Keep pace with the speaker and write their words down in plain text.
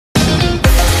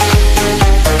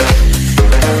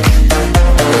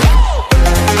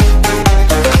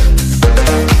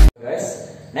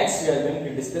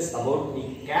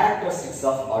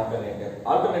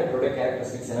alternator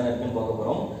characteristics என்ன இருக்குன்னு பார்க்க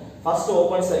போறோம். First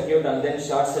open circuit and then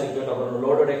short circuit அப்புறம்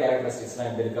load characteristics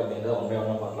எப்படி இருக்கு அப்படிங்கறத ஒன்றே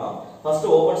ஒண்ணா பார்க்கலாம். First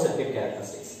open circuit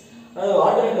characteristics.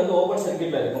 Alternator வந்து open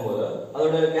circuitல இருக்கும்போது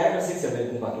அதோட characteristics எப்படி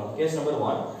இருக்குன்னு பார்க்கலாம். Case number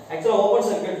 1. Actually open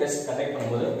circuit test conduct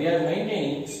பண்ணும்போது we are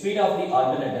maintaining speed of the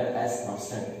alternator as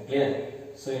constant. Clear?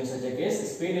 So in such a case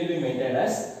speed will be maintained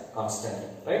as constant,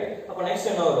 right? Appo next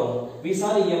என்ன வரும்? We saw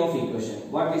the EMF equation.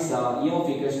 What we saw? EMF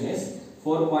equation is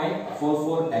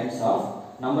 4.44 times of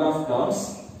number of turns,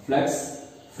 flux,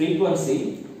 frequency,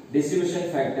 distribution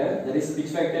factor, that is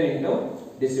pitch factor into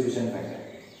distribution factor.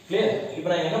 Clear? இப்போ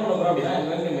நான் என்ன பண்ணப் போறேன் அப்படினா I'm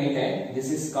going to maintain this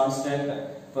is constant,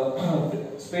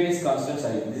 speed is constant,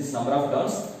 sorry, this is number of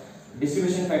turns,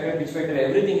 distribution factor, pitch factor,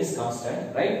 everything is constant,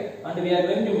 right? And we are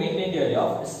going to maintain the value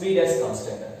of speed as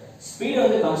constant. Speed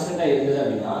வந்து கான்ஸ்டன்ட்டா இருந்தது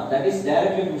அப்படினா that is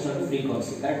directly proportional to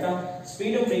frequency. கரெக்ட்டா?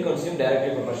 Speed and frequency are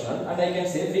directly proportional and I can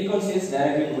say frequency is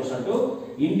directly proportional to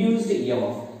induced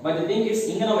EMF. But the thing is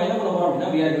இங்க நாம என்ன பண்ணப் போறோம்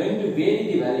அப்படினா we are going to vary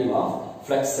the value of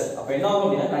flux. அப்ப என்ன ஆகும்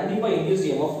அப்படினா கண்டிப்பா induced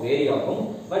EMF vary ஆகும்,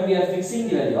 but we are fixing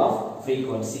the value of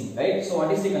frequency, right? So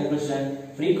what is the conclusion?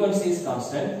 Frequency is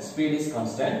constant, speed is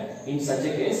constant. In such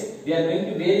a case we are going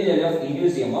to vary the value of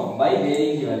induced EMF by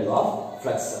varying the value of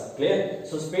flux. Clear?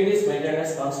 So speed is maintained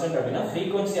as constant அப்படினா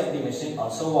frequency of the machine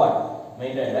also what?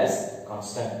 Maintained as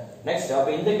constant. Next,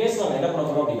 அப்ப இந்த case நாம என்ன பண்ணப்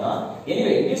போறோம் அப்படினா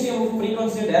anyway induced EMF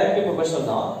frequency directly proportional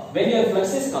தான் when your flux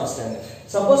is constant.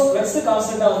 Suppose flux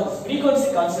constant ah frequency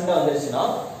constant ஆ வந்துருச்சுனா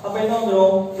அப்ப என்ன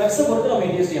வந்துரும்? flux பொறுத்து நம்ம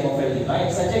induced EMF எழுதிக்கலாம்.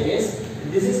 In such a case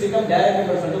this is become directly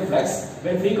proportional to flux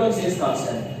when frequency is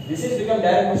constant. This is become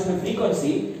directly proportional to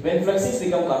frequency when flux is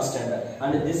become constant,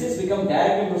 and this is become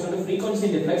directly proportional to frequency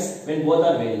and flux when both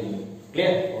are varying.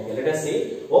 Clear? Okay, let us see.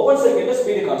 Open circuit la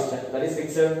speed constant, that is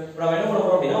fixed. Now என்ன பண்ணப்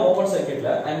போறோம் அப்படினா open circuit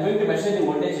la I am going to measure the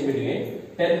voltage in between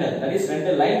terminal, that is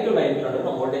ரெண்டு line to line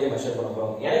நடுவுல voltage measure பண்ணப்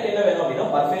போறோம். எனக்கு என்ன வேணும் அப்படினா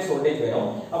per phase voltage வேணும்.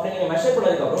 அப்படி நீங்க measure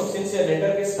பண்ணதுக்கு அப்புறம் since your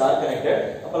network is star connected,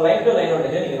 அப்ப line to line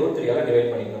voltage நீங்க √3 ஆல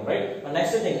டிவைட் பண்ணிக்கணும், right? And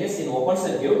next thing is in open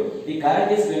circuit the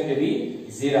current is going to be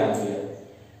 0 ampere.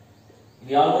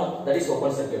 We all know that is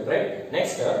open circuit, right?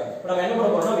 Next நம்ம என்ன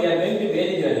பண்ணப் போறோம்னா we are going to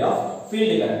vary the value of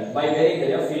field current by varying the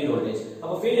value of field voltage.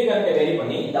 அப்ப field current vary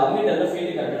பண்ணி இந்த அம்மீட்டர்ல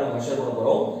field current நம்ம measure பண்ணப்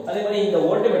போறோம். அதே மாதிரி இந்த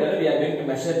voltmeterல we are going to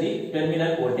measure the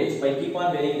terminal voltage by keep on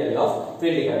varying the value of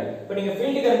field current. இப்போ நீங்க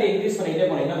field current increase பண்ணிட்டே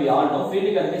போனீங்கன்னா we all know field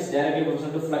current is directly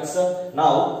proportional to flux.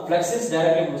 Now flux is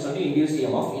directly proportional to induced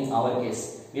EMF in our case.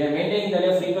 We are maintaining the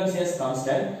value of frequency as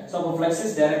constant, so flux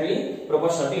is directly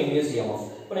proportional to induced EMF.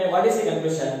 What is the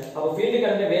conclusion? Our field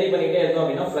current vary பண்ணிட்டே இருந்தோம்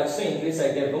அப்படினா flux increase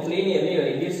ஆயிட்டே இருக்கும், linearly your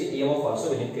induced EMF also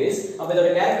will increase. அப்ப இதோட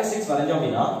characteristics வரைஞ்சோம்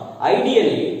அப்படினா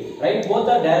ideally, right, both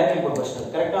are directly proportional.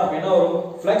 கரெக்ட்டா? அப்ப என்ன வரும்?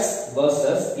 Flux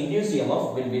versus induced EMF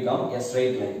will become a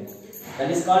straight line.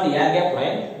 That is called air gap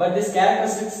line, but this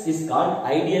characteristics is called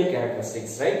ideal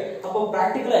characteristics, right? அப்போ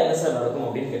practically என்ன sir நடக்கும்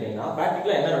அப்படினு கேட்டிங்கனா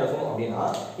practically என்ன நடக்கும் அப்படினா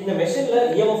இந்த மெஷின்ல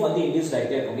EMF வந்து இன்டியூஸ்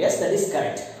ஆயிட்டே இருக்கும். Yes, that is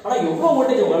correct. ஆனா எவ்வளவு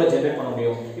வோல்டேஜ் உங்களால ஜெனரேட் பண்ண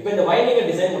முடியும்? இப்போ இந்த வைண்டிங்கை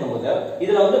டிசைன் பண்ணும்போது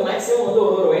இதுல வந்து மேக்ஸिमम வந்து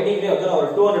ஒரு வைண்டிங்லயே வந்து ஒரு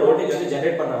 200 வோல்டேஜ் வந்து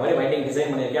ஜெனரேட் பண்ற மாதிரி வைண்டிங்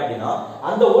டிசைன் பண்ணிருக்கீங்க அப்படினா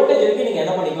அந்த வோல்டேஜ் வரைக்கும் நீங்க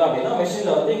என்ன பண்ணிக்கலாம் அப்படினா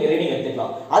மெஷின்ல வந்து இங்க ரீடிங்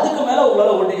எடுத்துக்கலாம். அதுக்கு மேல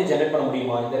உங்களால வோல்டேஜ் ஜெனரேட் பண்ண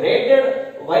முடியுமா? இந்த ரேட்டட்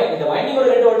இந்த வைண்டிங்கோட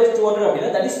ரேட் வோல்டேஜ் 200 அப்படினா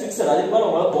that is fixed. அதுக்கு மேல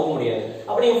உங்களால போக முடியாது.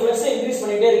 அப்ப நீங்க ஃப்ளக்ஸ் இன்கிரீஸ்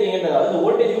பண்ணிட்டே இருக்கீங்கன்றதால அந்த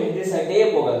வோல்டேஜும் இன்கிரீஸ் ஆயிட்டே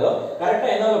போகுது. கரெக்ட்டா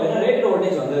என்ன ஆகும் அப்படினா ரேட்டட்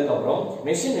வோல்டேஜ் வந்ததுக்கு அப்புறம்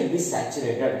மெஷின் will be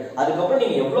saturated. அதுக்கு அப்புறம்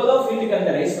நீங்க எவ்வளவுதான் ஃபீல்ட்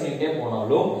கரண்ட் ரைஸ் பண்ணிட்டே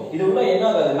போனாலும் இது உள்ள என்ன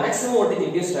ஆகாது? மேக்ஸिमम வோல்டேஜ்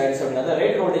இன்டியூஸ் ஆயிடுச்சு அப்படினா அந்த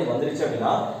ரேட்டட் வோல்டேஜ் வந்துருச்சு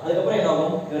அப்படினா அதுக்கு அப்புறம் என்ன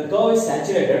ஆகும்? your curve is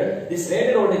saturated, this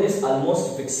rated voltage is almost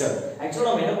fixed. Actually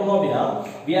நாம என்ன பண்ணுவோம் அப்படினா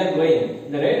we are going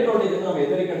இந்த rated voltage வந்து நம்ம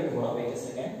எது வரைக்கும் எடுத்து போறோம்? wait a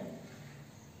second.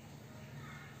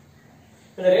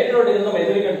 இந்த rated voltage வந்து நம்ம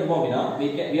எது வரைக்கும் எடுத்து போறோம் அப்படினா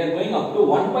we are going up to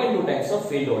 1.2 times of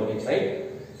field voltage, right?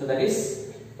 So that is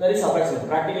approximate.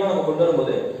 practically நம்ம கொண்டு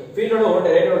வரும்போது field ஓட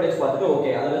rated voltage பார்த்துட்டு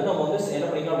ஓகே அதுல இருந்து நம்ம வந்து என்ன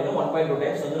பண்ணிக்கலாம் அப்படினா 1.2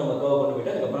 times வந்து நம்ம கர்வ் கொண்டு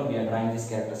போயிட்டு அதுக்கு அப்புறம் we are drawing this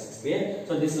characteristics. Clear?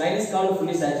 So this line is called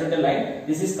fully saturated line.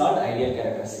 This is called ideal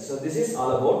characteristics. So this is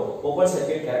all about open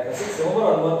circuit characteristics. Remember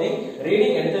one more thing,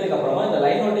 reading எடுத்ததுக்கு அப்புறமா இந்த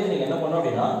line voltage நீங்க என்ன பண்ணனும்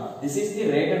அப்படினா this is the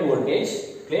rated voltage.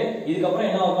 Clear? இதுக்கு அப்புறம்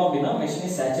என்ன ஆகும் அப்படினா machine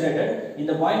is saturated.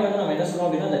 இந்த பாயிண்ட் வந்து நம்ம என்ன சொல்றோம்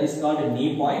அப்படினா that is called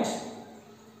knee point.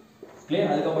 Clear?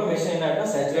 அதுக்கு அப்புறம் மெஷின் என்ன ஆயிடும்?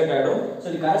 சேச்சுரேட் ஆயிடும். So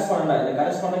the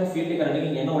corresponding field current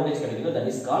க்கு என்ன வோல்டேஜ் கிடைக்குதோ that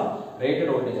is called rated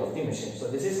voltage of the machine. So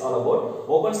this is all about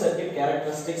open circuit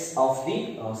characteristics of the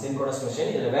synchronous machine.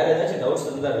 இதுல வேற ஏதாச்சும் டவுட்ஸ்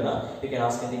இருந்தா you can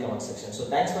ask in the comment section. So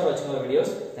thanks for watching our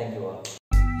videos. Thank you all.